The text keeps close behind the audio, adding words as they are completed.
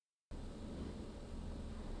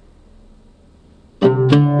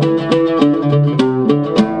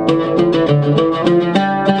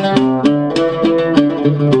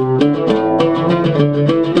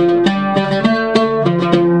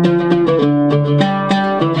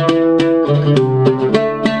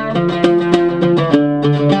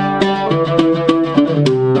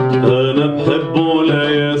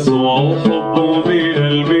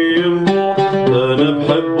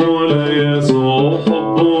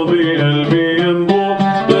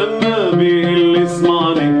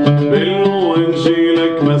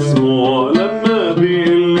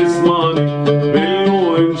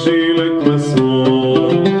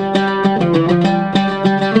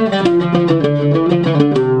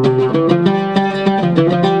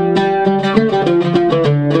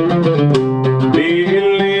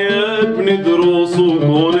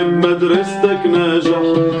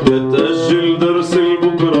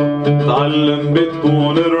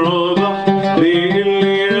الرابح،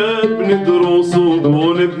 بيقلي يا ابني دروس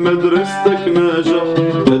وكون بمدرستك ناجح،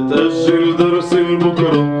 لا تأجل درس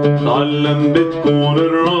البكرة تعلم بتكون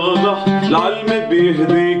الرابح، العلم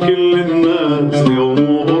بيهدي كل الناس اليوم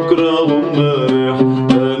وبكرة وامبارح،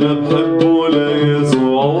 أنا بحبه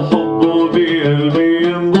ليسوع وحبه بقلبي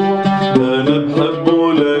ينبوح، أنا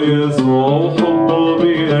بحبه ليسوع وحبه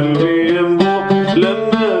بقلبي ينبوح،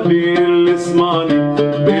 لما بيقلي اسمعني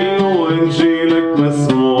بقله إنجيلك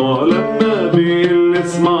مسموع.